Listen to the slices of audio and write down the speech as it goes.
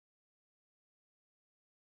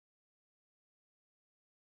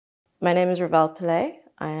My name is Ravelle Pillay.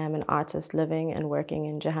 I am an artist living and working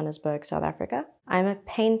in Johannesburg, South Africa. I'm a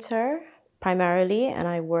painter primarily, and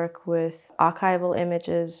I work with archival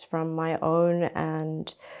images from my own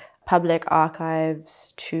and public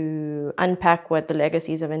archives to unpack what the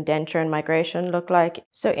legacies of indenture and migration look like.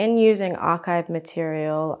 So in using archive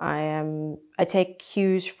material, I take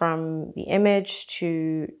cues from the image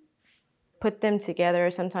to put them together.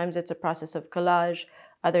 Sometimes it's a process of collage.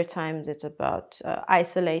 Other times it's about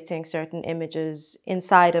isolating certain images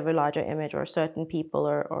inside of a larger image or certain people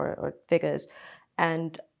or figures.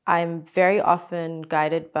 And I'm very often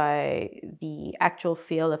guided by the actual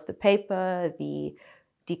feel of the paper, the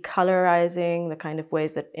decolorizing, the kind of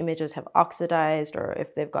ways that images have oxidized, or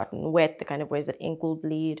if they've gotten wet, the kind of ways that ink will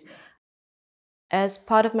bleed. As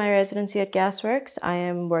part of my residency at Gasworks, I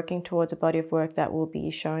am working towards a body of work that will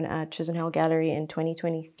be shown at Chisenhall Gallery in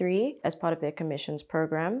 2023 as part of their commissions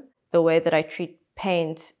program. The way that I treat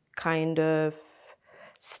paint kind of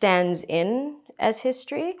stands in as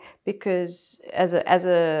history because as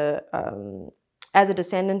a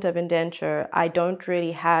descendant of indenture, I don't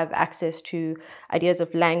really have access to ideas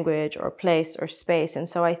of language or place or space. And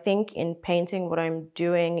so I think in painting, what I'm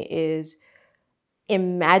doing is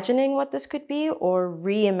imagining what this could be or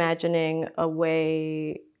reimagining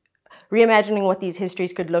what these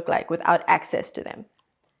histories could look like without access to them.